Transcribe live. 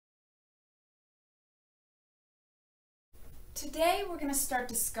Today we're going to start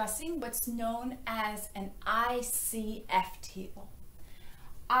discussing what's known as an ICF table.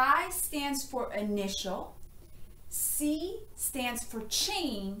 I stands for initial, C stands for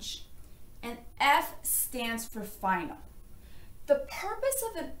change, and F stands for final. The purpose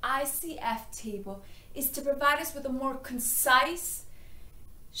of an ICF table is to provide us with a more concise,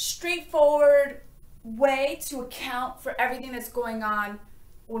 straightforward way to account for everything that's going on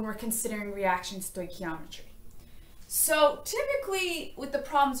when we're considering reaction stoichiometry. So typically with the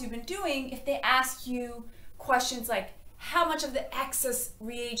problems you've been doing, if they ask you questions like how much of the excess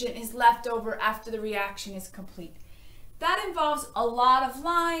reagent is left over after the reaction is complete, that involves a lot of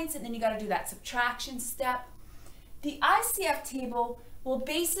lines, and then you got to do that subtraction step. The ICF table will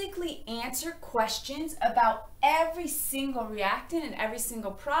basically answer questions about every single reactant and every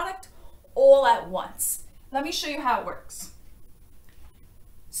single product all at once. Let me show you how it works.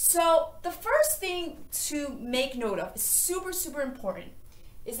 So the first thing to make note of is super important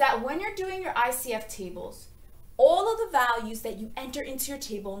is that when you're doing your ICF tables, all of the values that you enter into your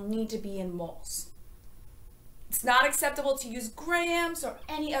table need to be in moles. It's not acceptable to use grams or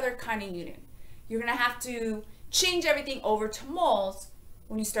any other kind of unit. You're going to have to change everything over to moles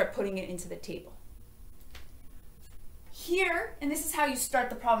when you start putting it into the table. Here, and this is how you start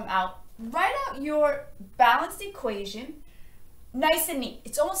the problem out, write out your balanced equation nice and neat.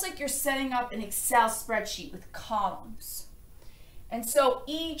 It's almost like you're setting up an Excel spreadsheet with columns. And so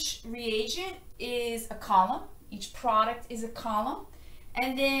each reagent is a column, each product is a column,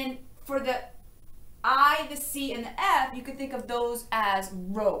 and then for the I, the C, and the F, you could think of those as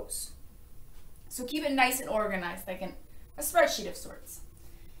rows. So keep it nice and organized, like a spreadsheet of sorts.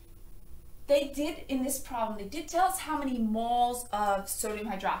 They did, in this problem, they did tell us how many moles of sodium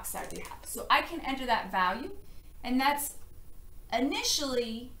hydroxide we have. So I can enter that value, and that's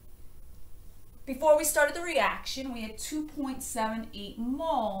initially, before we started the reaction, we had 2.78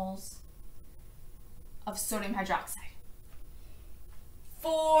 moles of sodium hydroxide.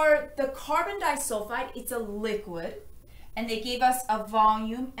 For the carbon disulfide, it's a liquid, and they gave us a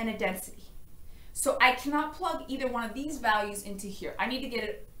volume and a density. So I cannot plug either one of these values into here. I need to get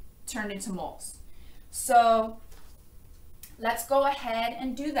it turned into moles. So let's go ahead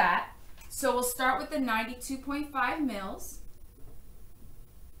and do that. So we'll start with the 92.5 mils.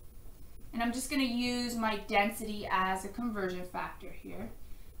 And I'm just going to use my density as a conversion factor here.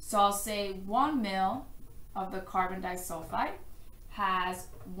 So I'll say 1 mil of the carbon disulfide has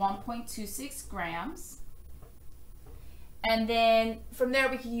 1.26 grams. And then from there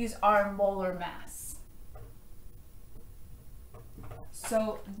we can use our molar mass.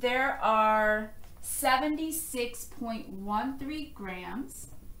 So there are 76.13 grams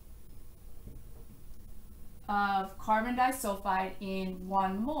of carbon disulfide in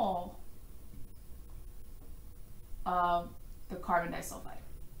 1 mole of the carbon disulfide.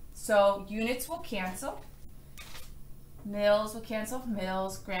 So units will cancel, mils will cancel with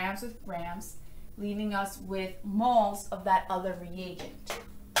mils, grams with grams, leaving us with moles of that other reagent.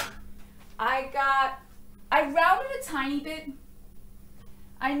 I rounded a tiny bit.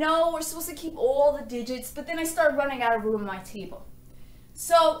 I know we're supposed to keep all the digits, but then I started running out of room in my table.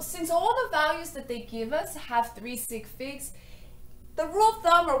 So since all the values that they give us have 3 sig figs, the rule of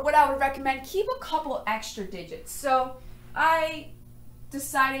thumb, or what I would recommend, keep a couple extra digits. So I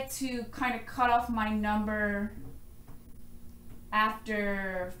decided to kind of cut off my number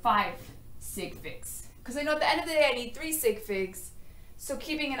after 5 sig figs, because I know at the end of the day I need 3 sig figs, so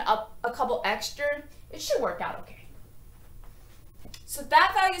keeping it up a couple extra, it should work out okay. So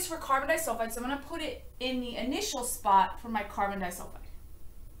that value is for carbon disulfide, so I'm going to put it in the initial spot for my carbon disulfide.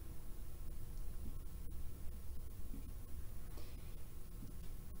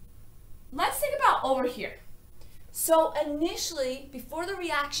 Let's think about over here. So initially, before the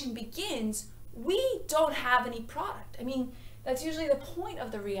reaction begins, we don't have any product. I mean, that's usually the point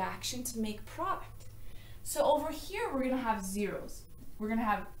of the reaction, to make product. So over here, we're going to have zeros. We're going to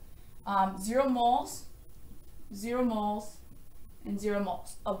have 0 moles, 0 moles, and 0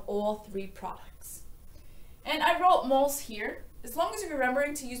 moles of all 3 products. And I wrote moles here. As long as you're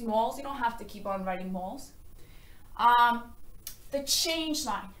remembering to use moles, you don't have to keep on writing moles. The change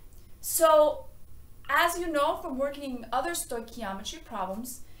line. So as you know from working other stoichiometry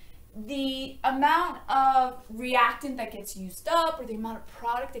problems, the amount of reactant that gets used up, or the amount of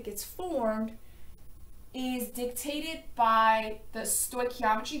product that gets formed, is dictated by the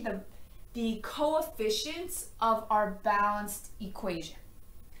stoichiometry, the coefficients of our balanced equation.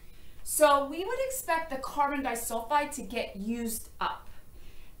 So we would expect the carbon disulfide to get used up.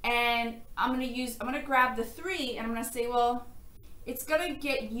 And I'm going to grab the 3, and I'm going to say, well, it's going to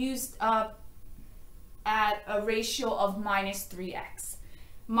get used up at a ratio of minus 3x.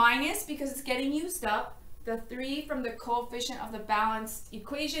 Minus because it's getting used up, the 3 from the coefficient of the balanced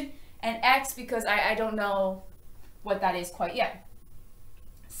equation, and x because I don't know what that is quite yet.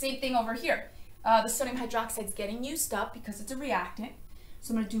 Same thing over here. The sodium hydroxide is getting used up because it's a reactant.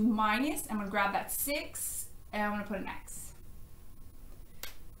 So I'm going to do minus, I'm going to grab that 6, and I'm going to put an x.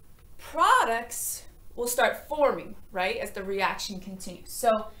 Products will start forming, right, as the reaction continues.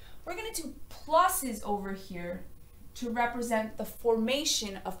 So we're going to do pluses over here to represent the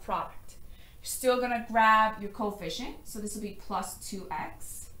formation of product. You're still going to grab your coefficient, so this will be plus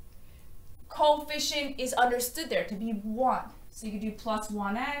 2x. Coefficient is understood there to be 1. So you can do plus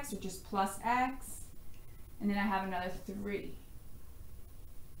 1x, which is plus x, and then I have another 3.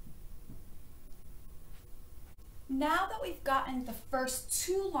 Now that we've gotten the first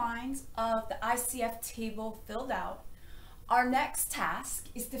 2 lines of the ICF table filled out, our next task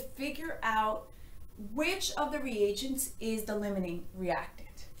is to figure out which of the reagents is the limiting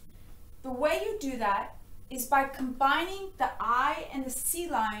reactant. The way you do that is by combining the I and the C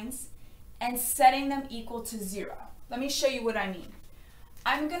lines and setting them equal to 0. Let me show you what I mean.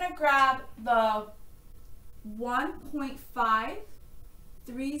 I'm going to grab the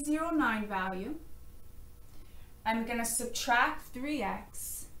 1.5309 value. I'm going to subtract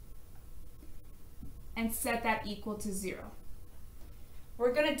 3x and set that equal to 0.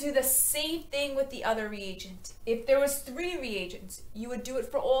 We're going to do the same thing with the other reagent. If there was 3 reagents, you would do it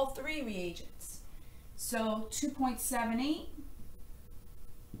for all 3 reagents. So 2.78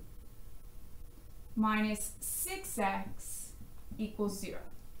 minus 6x equals 0.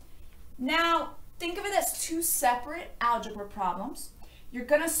 Now, think of it as 2 separate algebra problems. You're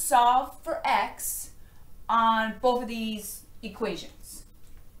going to solve for x on both of these equations.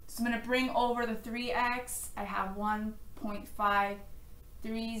 So I'm going to bring over the 3x. I have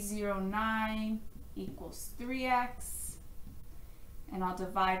 1.5309 equals 3x. And I'll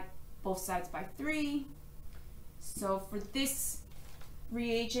divide both sides by 3. So for this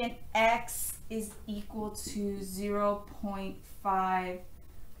reagent, x is equal to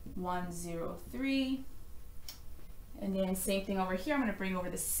 0.5103. And then same thing over here. I'm going to bring over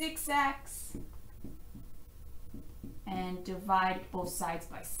the 6x and divide both sides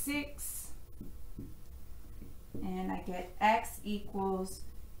by 6. And I get x equals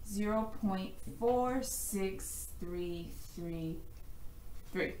 0.46333.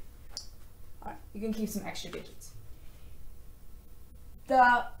 All right, you can keep some extra digits.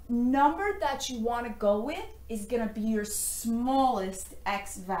 The number that you want to go with is going to be your smallest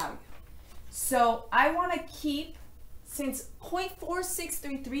x value. So I want to keep, since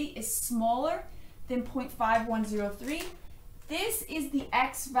 0.4633 is smaller than 0.5103, this is the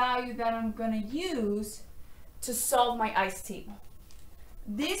x value that I'm going to use to solve my ICE table.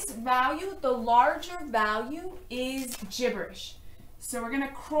 This value, the larger value, is gibberish. So we're going to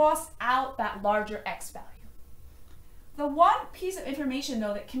cross out that larger x value. The one piece of information,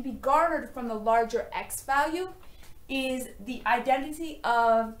 though, that can be garnered from the larger x value is the identity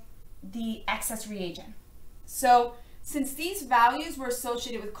of the excess reagent. So since these values were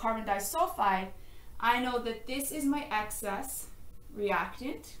associated with carbon disulfide, I know that this is my excess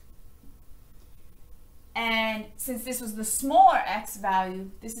reactant. And since this was the smaller x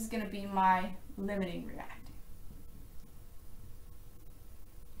value, this is going to be my limiting reactant.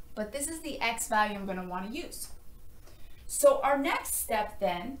 But this is the x value I'm going to want to use. So our next step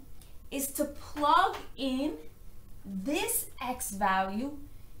then is to plug in this x value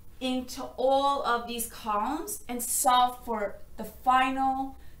into all of these columns and solve for the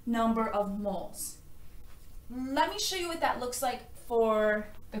final number of moles. Let me show you what that looks like for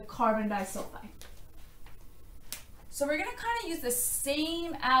the carbon disulfide. So we're going to kind of use the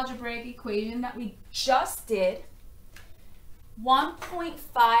same algebraic equation that we just did,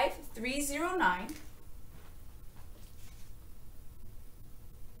 1.5309,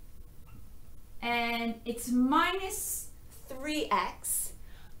 and it's minus 3x,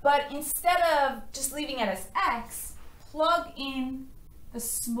 but instead of just leaving it as x, plug in the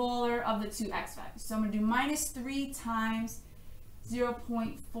smaller of the 2 x values. So I'm going to do minus 3 times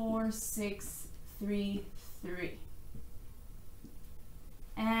 0.4633.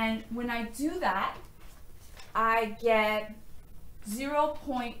 And when I do that, I get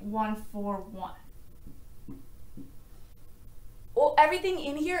 0.141. Well, everything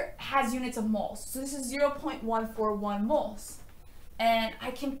in here has units of moles. So this is 0.141 moles. And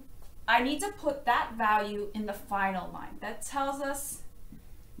I need to put that value in the final line. That tells us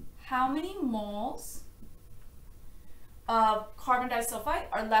how many moles of carbon disulfide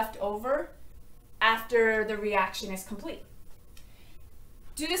are left over after the reaction is complete.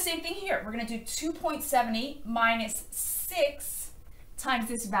 Do the same thing here. We're going to do 2.78 minus 6 times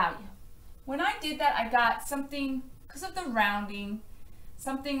this value. When I did that, I got something, because of the rounding,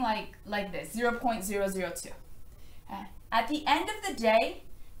 something like this, 0.002. At the end of the day,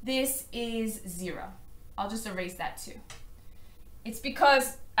 this is 0. I'll just erase that too. It's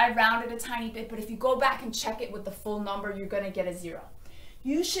because I rounded a tiny bit, but if you go back and check it with the full number, you're going to get a 0.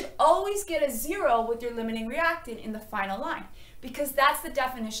 You should always get a 0 with your limiting reactant in the final line, because that's the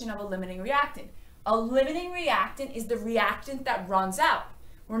definition of a limiting reactant. A limiting reactant is the reactant that runs out.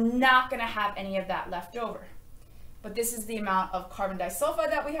 We're not going to have any of that left over. But this is the amount of carbon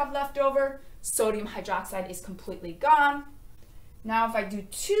disulfide that we have left over. Sodium hydroxide is completely gone. Now if I do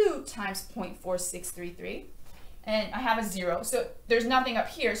 2 times 0.4633, and I have a 0, so there's nothing up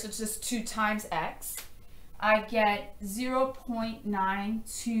here, so it's just 2 times x, I get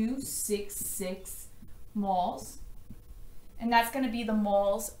 0.9266 moles. And that's going to be the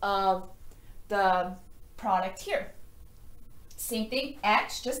moles of the product here. Same thing,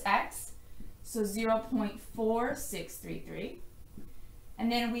 x, just x, so 0.4633.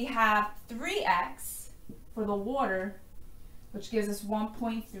 And then we have 3x for the water, which gives us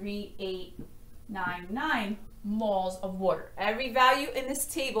 1.3899 moles of water. Every value in this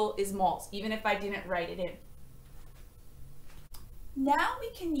table is moles, even if I didn't write it in. Now we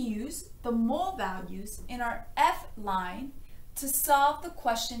can use the mole values in our F line to solve the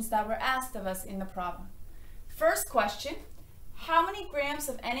questions that were asked of us in the problem. First question, how many grams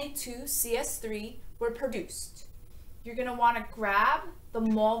of Na2CS3 were produced? You're going to want to grab the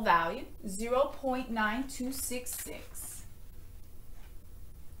mole value, 0.9266,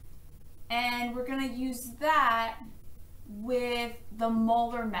 and we're going to use that with the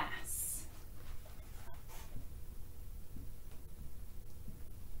molar mass.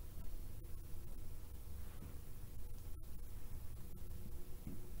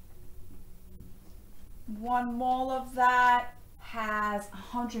 One mole of that has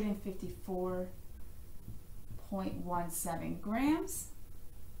 154.17 grams.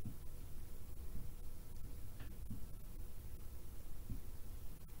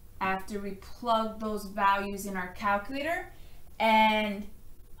 After we plug those values in our calculator, and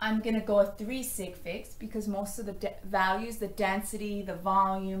I'm going to go with 3 sig figs because most of the values, the density, the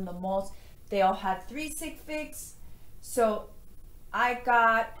volume, the moles, they all had 3 sig figs. So I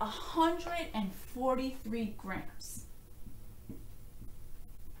got 143 grams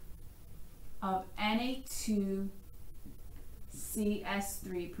of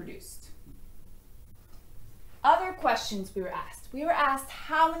Na2CS3 produced. Other questions we were asked. We were asked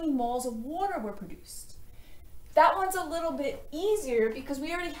how many moles of water were produced. That one's a little bit easier because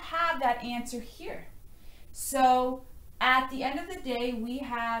we already have that answer here. So at the end of the day, we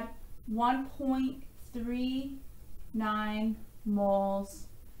had 1.39 moles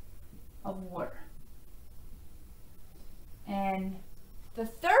of water. And the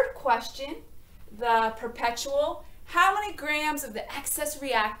third question, the perpetual, how many grams of the excess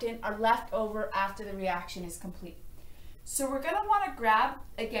reactant are left over after the reaction is complete? So we're going to want to grab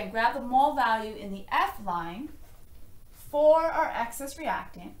the mole value in the F line for our excess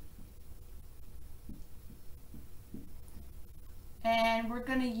reactant. And we're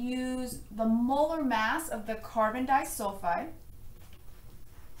going to use the molar mass of the carbon disulfide.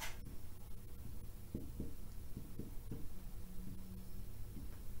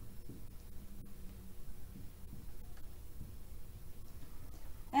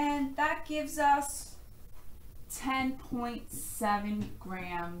 And that gives us 10.7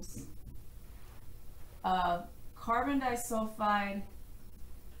 grams of carbon disulfide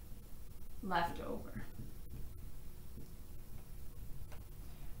left over.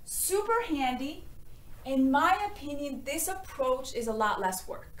 Super handy. In my opinion, this approach is a lot less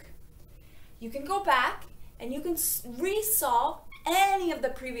work. You can go back and you can resolve any of the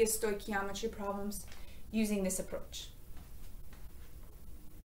previous stoichiometry problems using this approach.